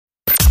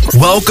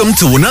Welcome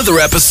to another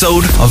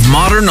episode of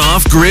Modern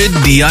Off-Grid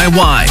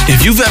DIY.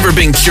 If you've ever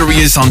been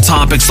curious on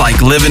topics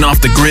like living off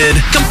the grid,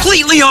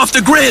 completely off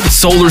the grid,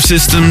 solar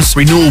systems,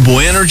 renewable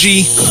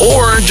energy,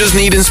 or just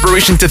need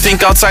inspiration to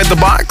think outside the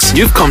box,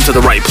 you've come to the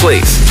right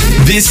place.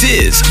 This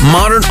is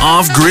Modern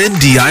Off-Grid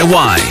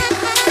DIY.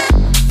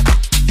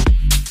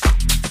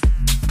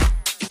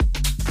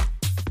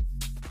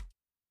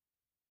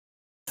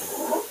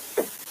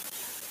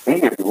 Hey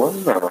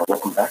everyone,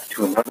 welcome back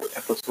to another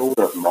episode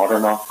of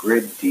Modern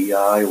Off-Grid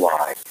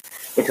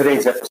DIY. In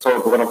today's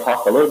episode, we're going to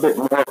talk a little bit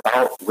more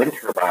about wind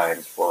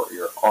turbines for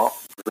your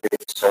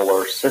off-grid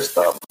solar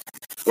system.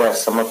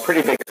 Yes, I'm a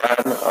pretty big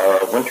fan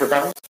of wind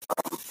turbines.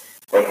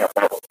 They help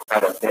out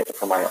quite a bit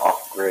for my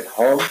off-grid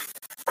home.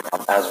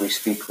 As we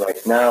speak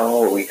right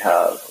now, we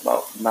have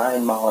about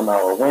 9 mile an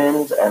hour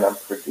winds, and I'm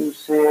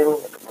producing,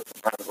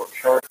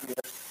 chart here.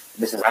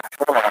 This is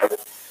actual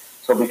live.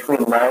 So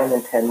between 9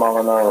 and 10 mile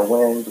an hour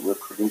wind, we're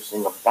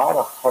producing about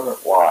 100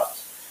 watts,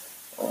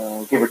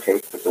 give or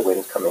take, with the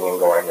winds coming and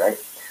going, right?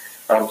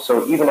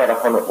 So even at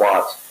 100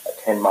 watts, at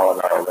 10 mile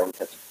an hour wind,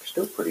 that's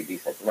still pretty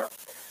decent, you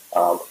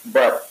know?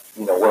 But,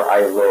 you know, where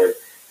I live,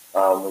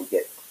 we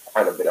get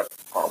quite a bit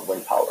of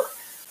wind power.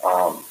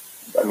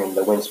 I mean,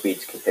 the wind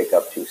speeds can take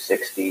up to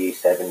 60,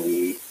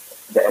 70,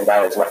 and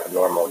that is like a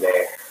normal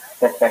day.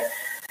 But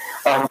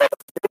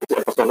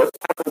so let's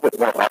talk a little bit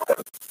more about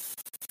them.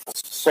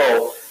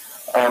 So,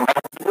 I've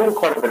been doing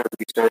quite a bit of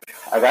research.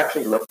 I've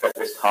actually looked at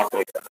this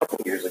topic a couple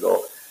of years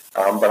ago,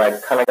 but I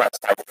kind of got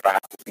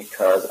sidetracked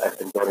because I've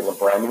been building a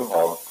brand new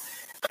home.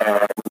 And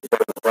when you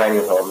build a brand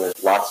new home,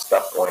 there's lots of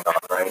stuff going on,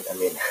 right? I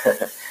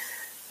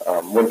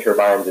mean, wind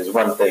turbines is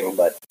one thing,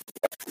 but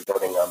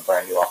building a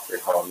brand new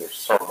off-grid home, there's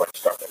so much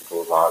stuff that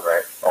goes on,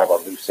 right? All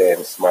the loose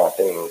ends, small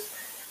things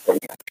that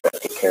you have to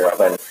take care of,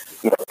 and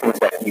you know, things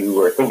that you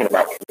were thinking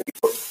about can be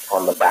put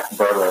on the back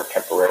burner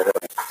temporarily.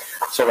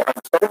 So I'm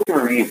starting to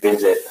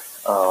revisit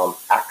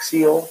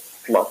Axial,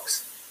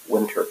 Flux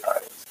wind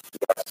turbines.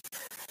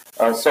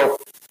 Yes. So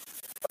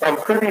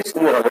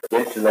previously when I looked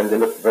into them, they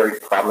looked very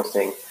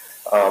promising.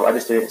 I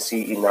just didn't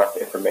see enough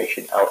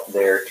information out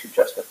there to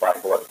justify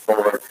going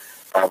forward.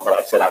 But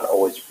I said I'd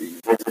always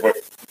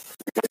revisit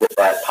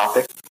that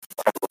topic.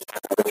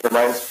 Wind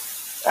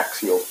turbines,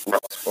 Axial,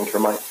 Flux wind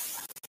turbines.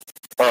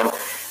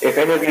 If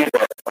any of you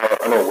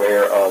are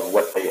unaware of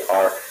what they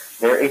are,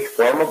 they're a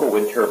flammable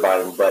wind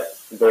turbine, but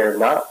they're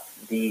not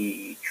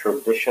the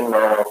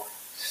traditional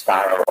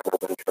style of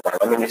a wind turbine.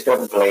 I mean, they still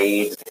have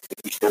blades,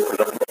 you still put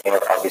it up in the air,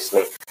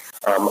 obviously,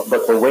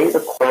 but the way the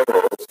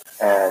coils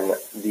and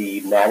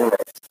the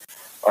magnets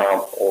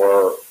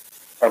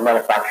are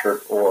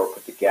manufactured or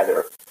put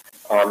together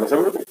is a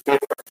little bit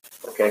different.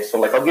 Okay, so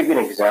like I'll give you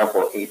an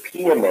example: a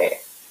PMA,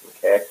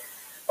 okay,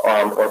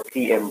 or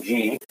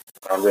PMG.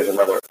 There's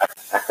another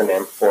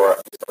acronym for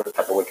this other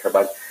type of wind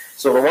turbine.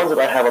 So the ones that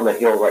I have on the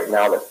hill right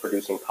now that's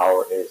producing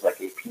power is like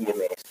a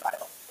PMA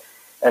style.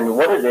 And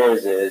what it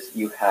is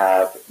you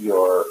have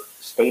your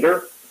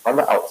stator on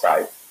the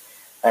outside,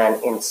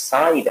 and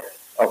inside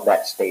of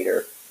that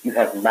stator, you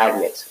have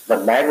magnets. The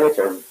magnets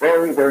are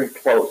very, very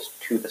close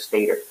to the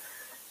stator.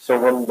 So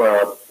when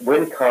the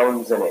wind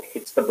comes and it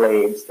hits the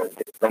blades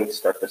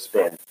start to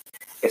spin.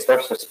 It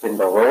starts to spin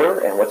the rotor,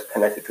 and what's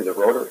connected to the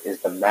rotor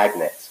is the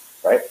magnets,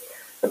 right?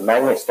 The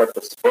magnets start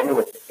to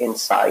spin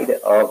inside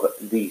of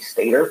the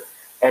stator,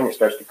 and it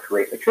starts to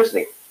create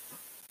electricity.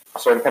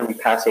 So anytime you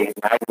pass a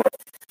magnet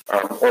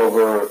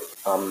over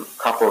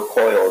copper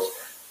coils,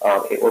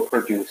 it will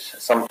produce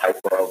some type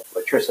of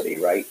electricity,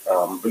 right?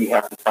 But you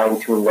have to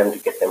fine-tune them to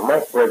get them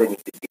right where they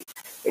need to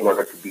be in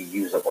order to be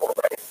usable,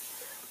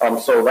 right?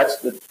 So that's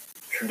the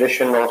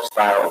traditional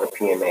style of the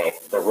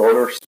PMA. The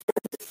rotor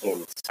spins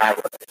inside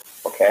of it,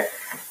 okay?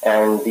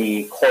 And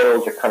the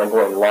coils are kind of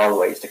going long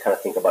ways to kind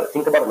of think about it.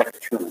 Think about it like a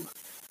tube,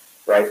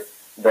 right?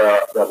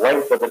 The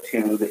length of the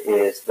tube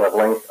is the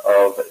length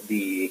of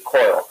the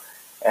coil,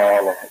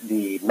 and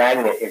the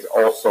magnet is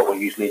also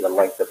usually the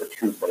length of the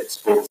tube, but it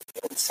spins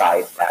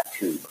inside that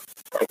tube,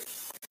 right?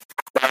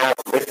 Now,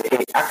 with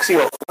an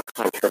axial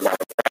flux turbine,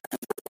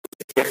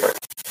 it's different.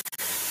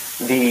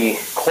 The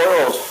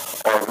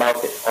coils are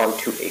mounted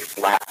onto a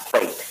flat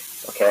plate,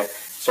 okay?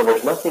 So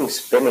there's nothing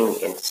spinning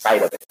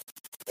inside of it,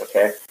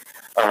 okay?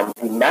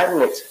 The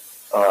magnets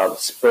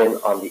spin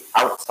on the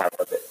outside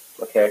of it,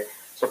 okay?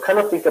 So kind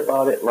of think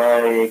about it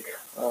like,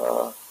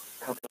 how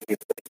can I give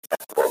an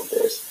example of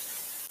this?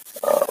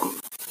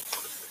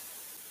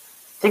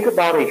 Think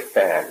about a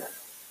fan,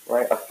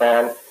 right? A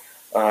fan,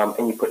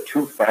 and you put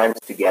two fans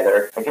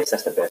together. I guess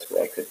that's the best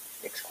way I could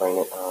explain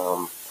it.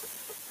 No,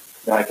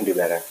 I can do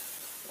better.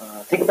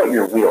 Think about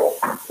your wheel,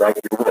 right?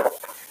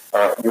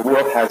 Your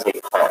wheel has a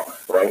hub,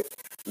 right?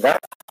 That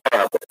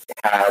hub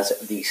has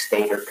the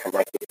stator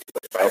connected to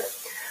it, right?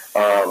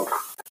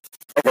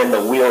 And then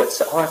the wheel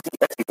itself. Oh, I think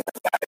that's even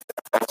bad.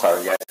 I'm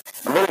sorry, guys.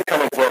 I'm really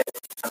trying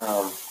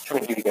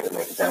to give you guys an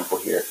example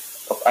here.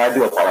 I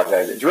do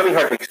apologize. It's really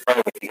hard to explain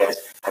if you guys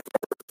have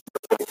never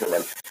looked into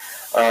them.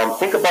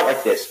 Think about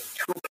like this: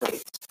 two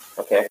plates,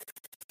 okay?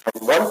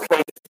 And one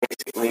plate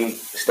basically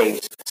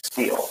stays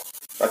steel,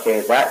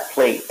 Okay, that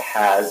plate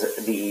has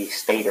the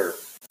stator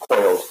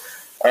coils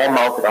all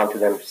mounted onto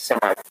them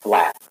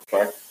semi-flat.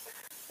 Okay,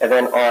 and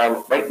then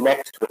on right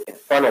next to it, in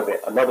front of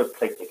it, another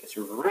plate that gets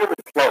really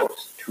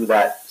close to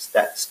that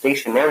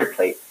stationary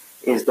plate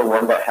is the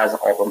one that has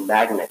all the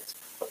magnets.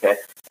 Okay,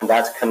 and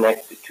that's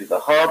connected to the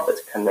hub.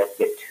 That's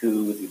connected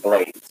to the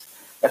blades.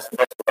 That's the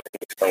best way I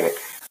can explain it.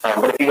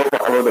 But if you want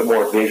a little bit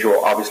more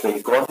visual, obviously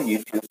you go onto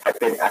YouTube, type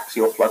in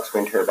Axial Flux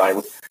wind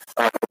turbines.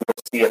 You'll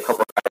see a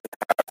couple of guys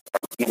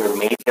either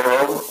made their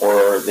own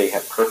or they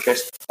have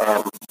purchased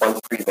one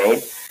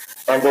pre-made,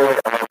 and they're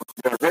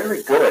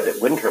very good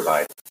at wind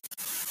turbines.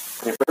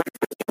 They're very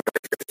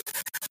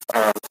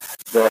good.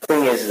 The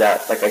thing is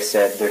that, like I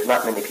said, there's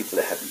not many people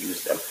that have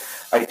used them.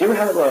 I do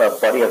have a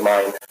buddy of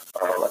mine.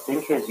 I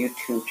think his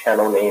YouTube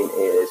channel name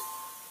is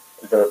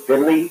the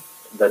Billy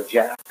the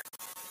Jack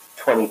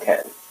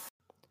 2010.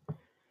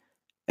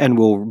 And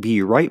we'll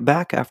be right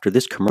back after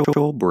this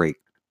commercial break.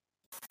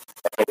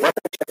 Okay,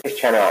 check his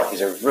channel out.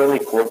 He's a really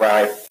cool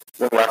guy,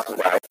 really awesome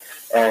guy,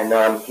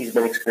 and he's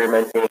been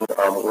experimenting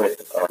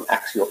with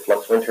axial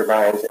flux wind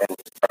turbines and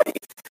his buddy.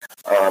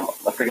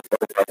 I forget what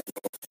his buddy's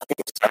name is. I think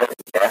it's Silent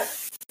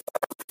Death,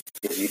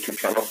 his YouTube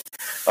channel.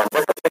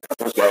 Let's check out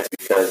those guys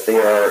because they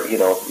are,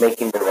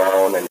 making their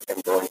own and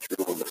going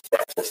through the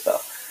steps and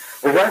stuff.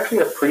 There's actually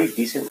a pretty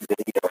decent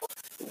video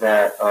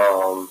that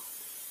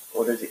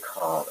what is it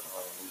called?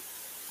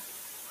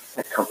 What's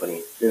that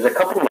company? There's a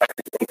company that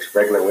actually makes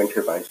regular wind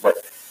turbines, but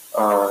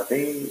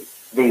they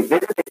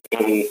visited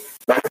a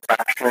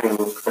manufacturing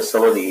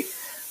facility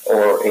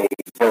or a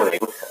building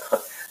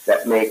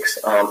that makes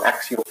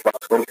axial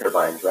flux wind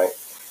turbines, right?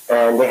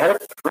 And they had a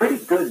pretty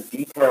good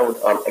detailed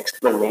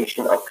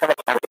explanation of kind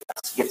of how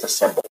it gets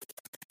assembled.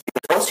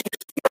 Because once you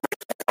see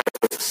how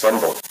it gets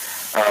assembled,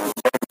 then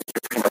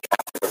you're pretty much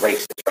off to the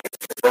races, right?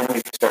 Because then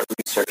you can start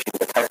researching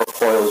the type of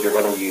coils you're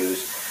going to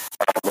use,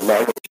 the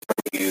magnets you're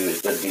going to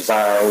use, the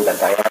design, the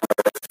diameter.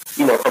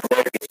 From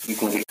there you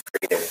can get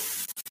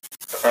creative.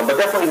 But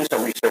definitely do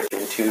some research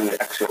into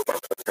axial flux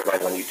wind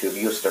turbines on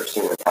YouTube. You'll start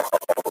seeing them pop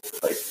up all over the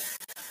place.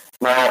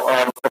 Now,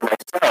 for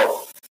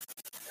myself,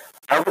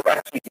 I was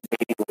actually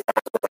debating if I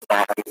was going to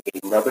buy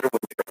another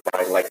wind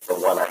turbine like the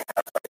one I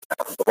have right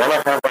now. The one I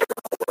have right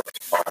now works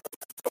fine.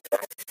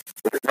 Okay?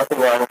 There's nothing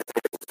wrong with it.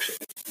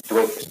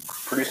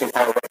 It's producing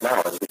power right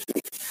now as we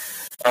speak.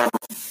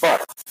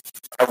 But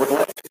I would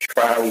like to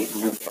try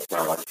new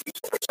technologies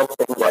or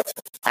something that's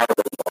out of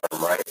the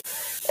norm, right?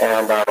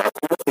 And I'm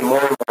looking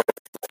more and more at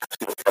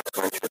axial flux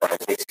wind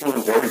turbines. They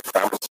seem very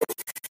promising.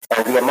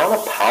 And the amount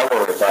of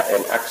power that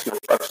an axial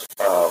flux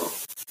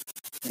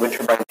wind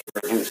turbine can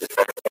produce as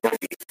far as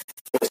energy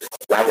is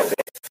quite a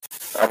bit.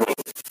 I mean,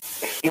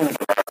 a huge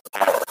amount of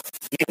power.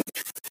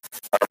 Huge.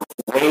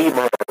 Way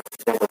more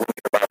than the wind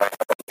turbine I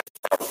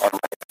have on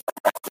my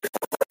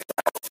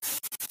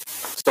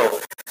So,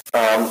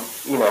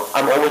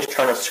 I'm always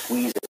trying to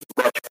squeeze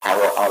as much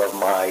power out of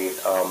my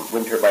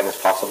wind turbine as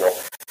possible.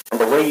 And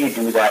the way you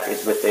do that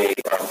is with a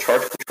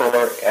charge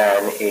controller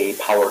and a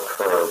power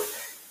curve.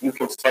 You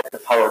can set the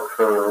power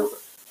curve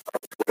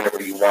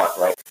whatever you want,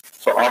 right?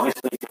 So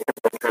obviously, different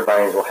wind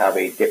turbines will have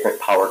a different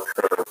power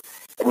curve,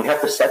 and you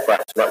have to set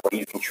that so that way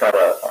you can try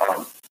to,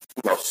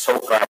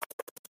 soak up,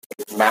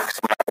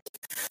 maximize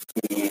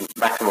the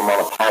maximum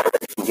amount of power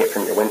that you can get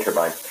from your wind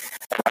turbine.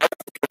 And I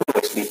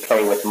continuously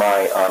play with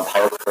my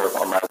power curve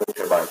on my wind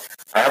turbine.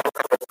 I have a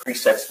couple of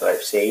presets that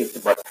I've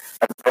saved, but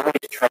I'm always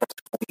trying to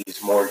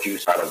squeeze more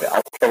juice out of it.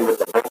 I'll play with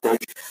the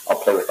voltage, I'll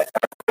play with the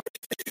average,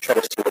 just to try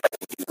to see what I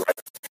can do,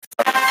 right?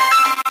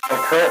 And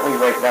currently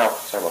right now,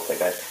 sorry about that,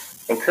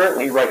 guys. And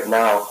currently right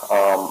now,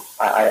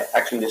 I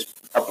actually just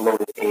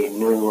uploaded a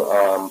new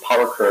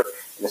power curve,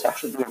 and it's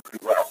actually doing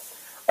pretty well.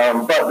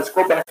 But let's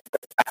go back to the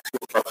axial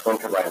flux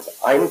wind turbines.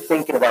 I'm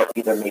thinking about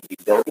either maybe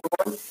building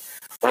one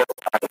or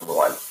buying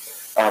one.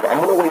 I'm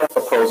going to weigh up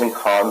the pros and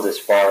cons as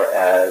far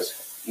as,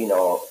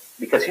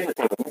 because here's the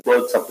thing, when you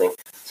build something,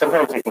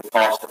 sometimes it can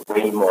cost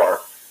way more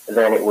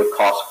than it would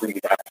cost for you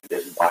to actually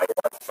just buy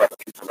one from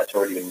people that's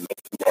already been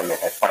making them and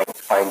have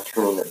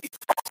fine-tuned the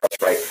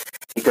process, right?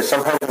 Because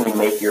sometimes when you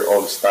make your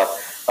own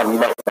stuff, you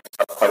might mess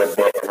up quite a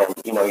bit, and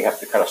then, you have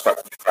to kind of start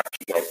from scratch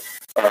again.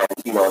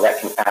 And, that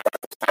can add up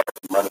as far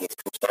as money is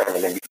concerned,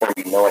 and then before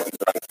you know it,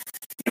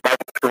 you might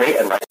create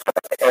a nice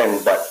product at the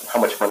end, but how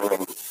much money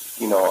and,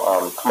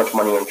 how much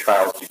money and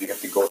trials do you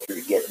have to go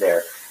through to get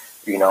there,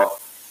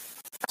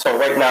 So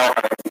right now,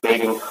 I'm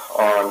debating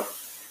on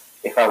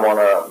if I want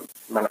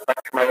to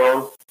manufacture my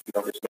own,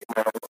 just make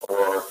my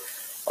own,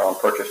 or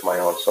purchase my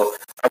own. So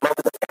I'm not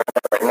going to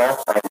right now.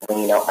 I'm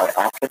laying out my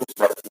options,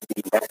 but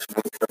the next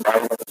wind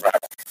turbine that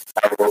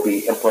I will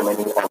be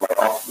implementing on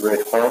my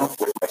off-grid home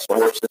with my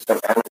solar system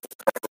and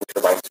wind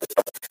turbine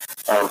system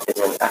is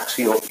an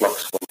axial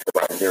flux wind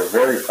turbine. They're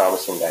very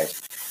promising,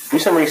 guys. Do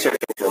some research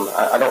into them.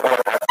 I don't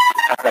want to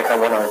act like I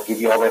want to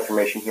give you all the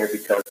information here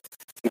because,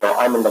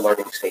 I'm in the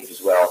learning stage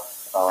as well.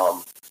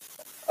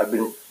 I've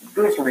been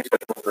doing some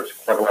research for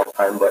quite a long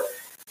time, but,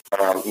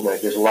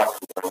 there's a lot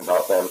to learn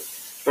about them,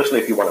 especially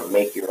if you want to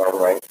make your own,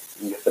 right?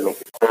 You have to make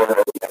your coil, you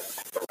have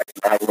to pick the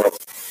right magnets,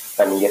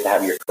 I mean, you have to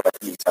have your correct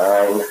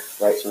design,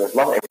 right? So there's a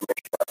lot of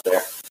information out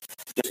there.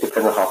 Just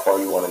depends on how far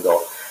you want to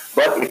go.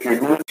 But if you're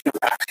new to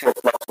Axial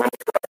Flux wind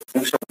turbine,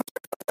 do some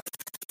research.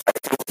 I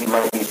think you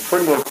might be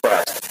pretty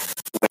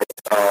impressed with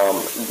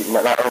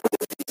not only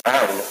the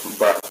design,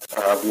 but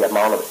the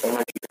amount of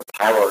energy and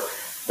power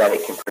that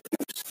it can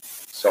produce.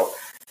 So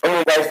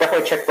anyway, guys,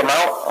 definitely check them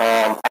out.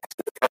 Axial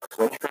Flux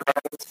wind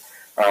turbines.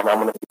 I'm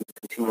going to be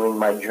continuing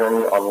my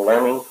journey on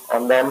learning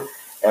on them.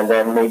 And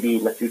then maybe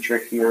in the future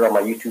here on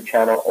my YouTube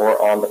channel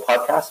or on the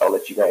podcast, I'll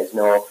let you guys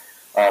know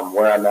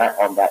where I'm at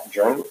on that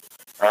journey.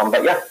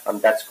 But yeah,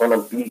 that's going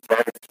to be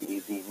the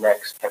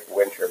next type of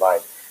wind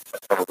turbine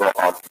that's going to go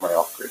on to my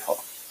off-grid home.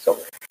 So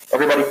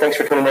everybody, thanks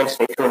for tuning in.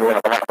 Stay tuned. We're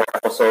going to have a lot more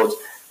episodes.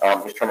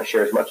 Just trying to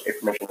share as much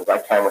information as I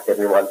can with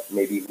everyone.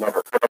 Maybe you've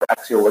never heard of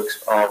Axial wind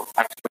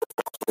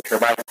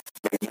turbine.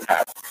 Maybe you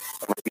have.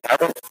 And if you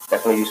haven't,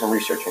 definitely do some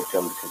research into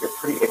them because they're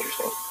pretty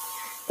interesting.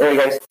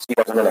 Anyway, guys, see you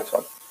guys on the next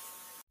one.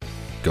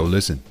 Go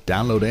listen,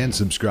 download, and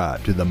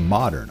subscribe to the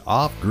Modern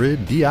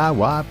Off-Grid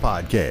DIY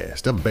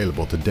podcast,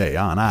 available today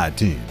on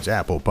iTunes,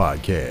 Apple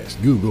Podcasts,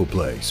 Google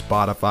Play,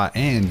 Spotify,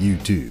 and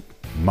YouTube.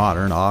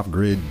 Modern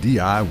Off-Grid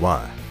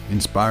DIY,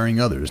 inspiring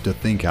others to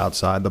think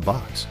outside the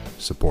box.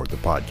 Support the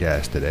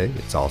podcast today.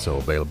 It's also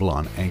available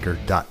on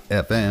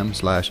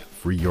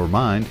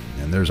anchor.fm/freeyourmind,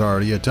 and there's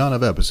already a ton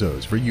of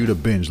episodes for you to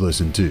binge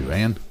listen to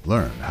and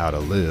learn how to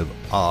live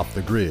off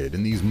the grid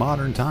in these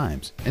modern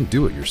times and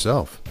do it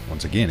yourself.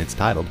 Once again, it's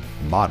titled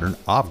Modern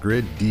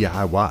Off-Grid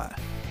DIY.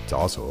 It's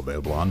also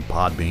available on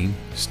Podbean,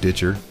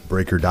 Stitcher,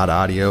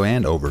 Breaker.audio,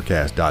 and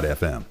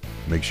Overcast.fm.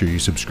 Make sure you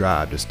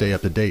subscribe to stay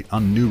up to date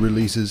on new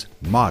releases.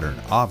 Modern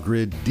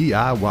Off-Grid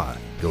DIY.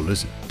 Go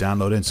listen,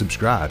 download, and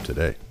subscribe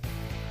today.